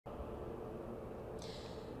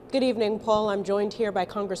Good evening, Paul. I'm joined here by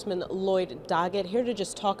Congressman Lloyd Doggett, here to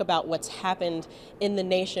just talk about what's happened in the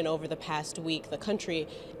nation over the past week. The country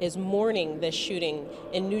is mourning this shooting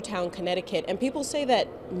in Newtown, Connecticut, and people say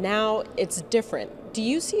that now it's different. Do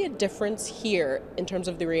you see a difference here in terms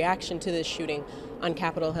of the reaction to this shooting on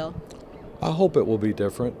Capitol Hill? I hope it will be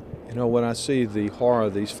different. You know, when I see the horror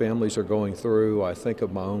these families are going through, I think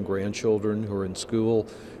of my own grandchildren who are in school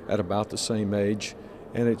at about the same age.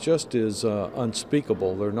 And it just is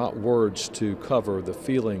unspeakable. There are not words to cover the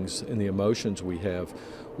feelings and the emotions we have.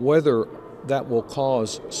 Whether that will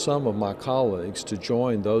cause some of my colleagues to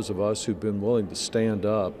join those of us who've been willing to stand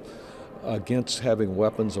up against having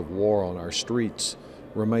weapons of war on our streets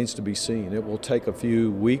remains to be seen. It will take a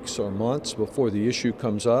few weeks or months before the issue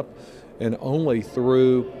comes up, and only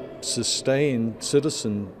through sustained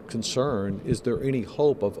citizen concern is there any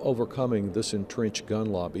hope of overcoming this entrenched gun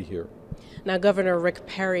lobby here. Now, Governor Rick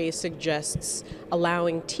Perry suggests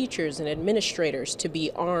allowing teachers and administrators to be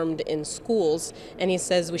armed in schools, and he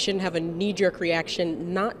says we shouldn't have a knee-jerk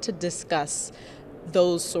reaction not to discuss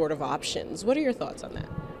those sort of options. What are your thoughts on that?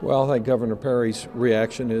 Well, I think Governor Perry's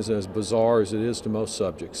reaction is as bizarre as it is to most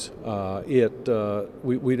subjects.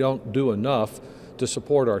 We don't do enough to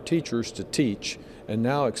support our teachers to teach, and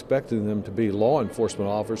now expecting them to be law enforcement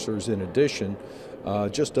officers in addition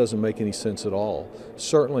just doesn't make any sense at all.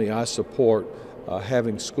 Certainly I support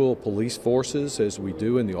having school police forces as we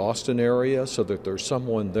do in the Austin area so that there's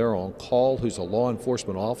someone there on call who's a law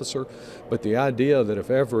enforcement officer. But the idea that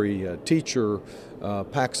if every teacher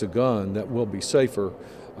packs a gun that we'll be safer,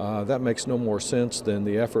 that makes no more sense than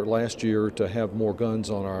the effort last year to have more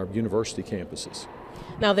guns on our university campuses.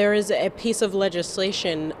 Now, there is a piece of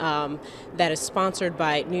legislation that is sponsored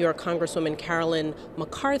by New York Congresswoman Carolyn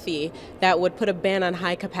McCarthy that would put a ban on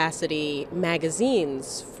high-capacity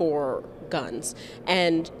magazines for guns.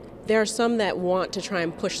 And there are some that want to try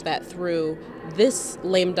and push that through this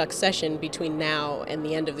lame duck session between now and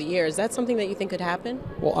the end of the year. Is that something that you think could happen?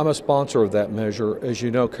 Well, I'm a sponsor of that measure. As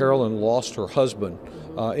you know, Carolyn lost her husband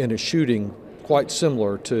in a shooting quite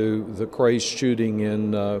similar to the crazed shooting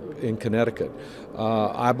in Connecticut.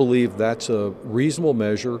 I believe that's a reasonable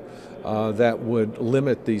measure that would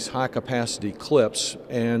limit these high-capacity clips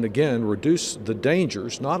and, again, reduce the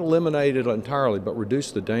dangers, not eliminate it entirely, but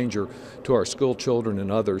reduce the danger to our school children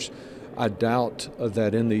and others. I doubt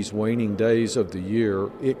that in these waning days of the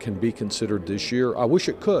year it can be considered this year. I wish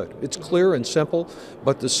it could. It's clear and simple,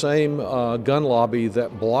 but the same gun lobby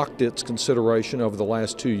that blocked its consideration over the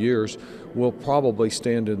last 2 years will probably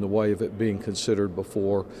stand in the way of it being considered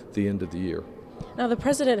before the end of the year. Now, the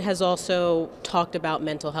president has also talked about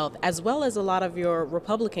mental health, as well as a lot of your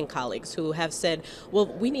Republican colleagues who have said, well,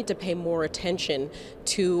 we need to pay more attention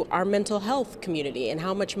to our mental health community and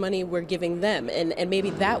how much money we're giving them, and maybe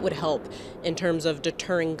that would help in terms of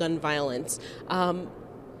deterring gun violence.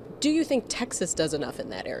 Do you think Texas does enough in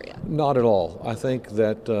that area? Not at all. I think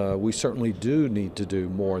that we certainly do need to do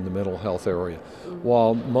more in the mental health area.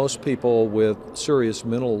 While most people with serious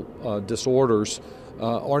mental disorders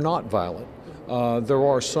are not violent, there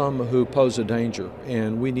are some who pose a danger,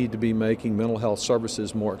 and we need to be making mental health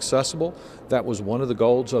services more accessible. That was one of the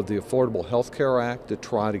goals of the Affordable Health Care Act, to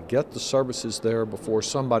try to get the services there before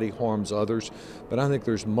somebody harms others. But I think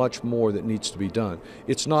there's much more that needs to be done.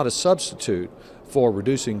 It's not a substitute for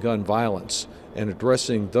reducing gun violence and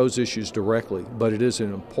addressing those issues directly, but it is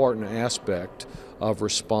an important aspect of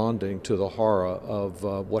responding to the horror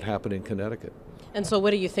of what happened in Connecticut. And so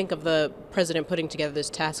what do you think of the president putting together this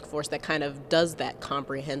task force that kind of does that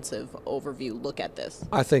comprehensive overview look at this?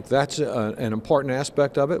 I think that's an important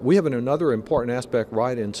aspect of it. We have another important aspect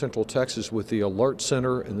right in Central Texas with the Alert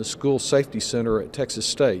Center and the School Safety Center at Texas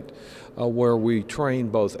State, where we train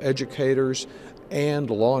both educators and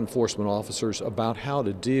law enforcement officers about how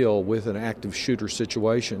to deal with an active shooter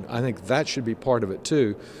situation. I think that should be part of it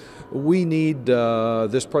too. We need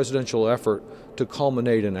this presidential effort to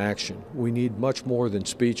culminate in action. We need much more than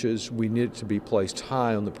speeches. We need it to be placed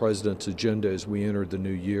high on the president's agenda as we enter the new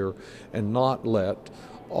year, and not let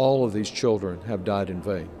all of these children have died in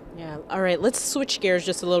vain. Yeah. All right, let's switch gears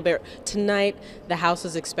just a little bit. Tonight, the House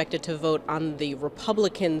is expected to vote on the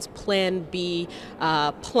Republicans' Plan B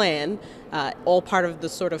plan, all part of the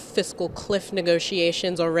sort of fiscal cliff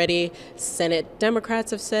negotiations already. Senate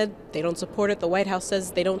Democrats have said they don't support it. The White House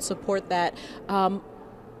says they don't support that.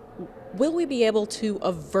 Will we be able to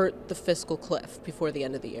avert the fiscal cliff before the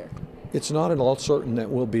end of the year? It's not at all certain that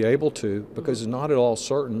we'll be able to, because it's not at all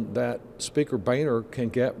certain that Speaker Boehner can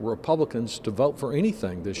get Republicans to vote for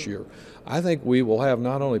anything this year. I think we will have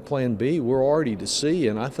not only Plan B, we're already to C,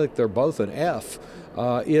 and I think they're both an F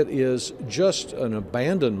It is just an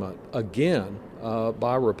abandonment, again,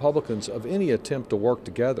 by Republicans of any attempt to work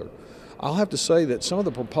together. I'll have to say that some of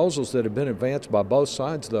the proposals that have been advanced by both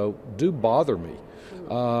sides, though, do bother me.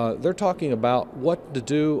 They're talking about what to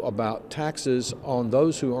do about taxes on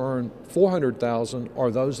those who earn $400,000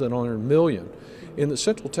 or those that earn $1 million. In the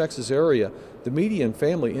Central Texas area, the median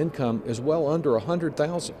family income is well under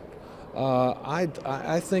 $100,000.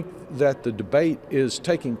 I think that the debate is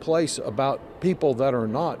taking place about people that are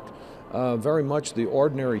not very much the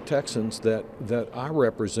ordinary Texans that I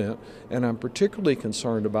represent, and I'm particularly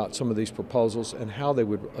concerned about some of these proposals and how they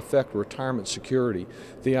would affect retirement security.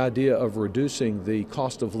 The idea of reducing the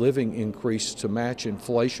cost of living increase to match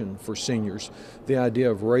inflation for seniors, the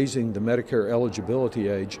idea of raising the Medicare eligibility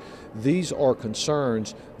age. These are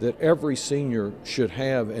concerns that every senior should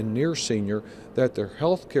have, and near senior, that their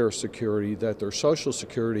health care security, that their Social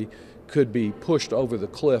Security could be pushed over the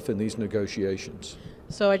cliff in these negotiations.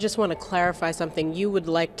 So I just want to clarify something. You would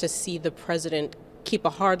like to see the president keep a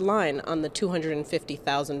hard line on the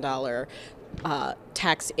 $250,000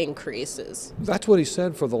 tax increases. That's what he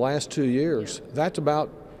said for the last 2 years. Yeah. That's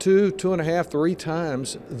about 2.5, 3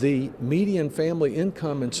 times the median family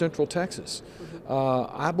income in Central Texas.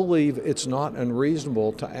 I believe it's not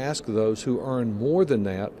unreasonable to ask those who earn more than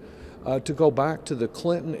that to go back to the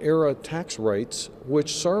Clinton-era tax rates,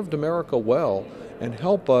 which served America well and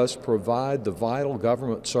help us provide the vital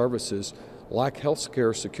government services like health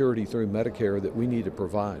care security through Medicare that we need to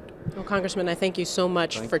provide. Well, Congressman, I thank you so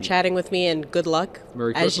much for chatting with me, and good luck.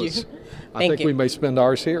 Merry Christmas. I think we may spend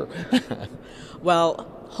ours here. Well,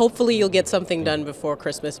 hopefully you'll get something done before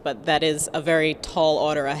Christmas, but that is a very tall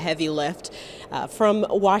order, a heavy lift. From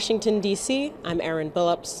Washington, D.C., I'm Erin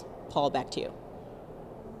Billups. Paul, back to you.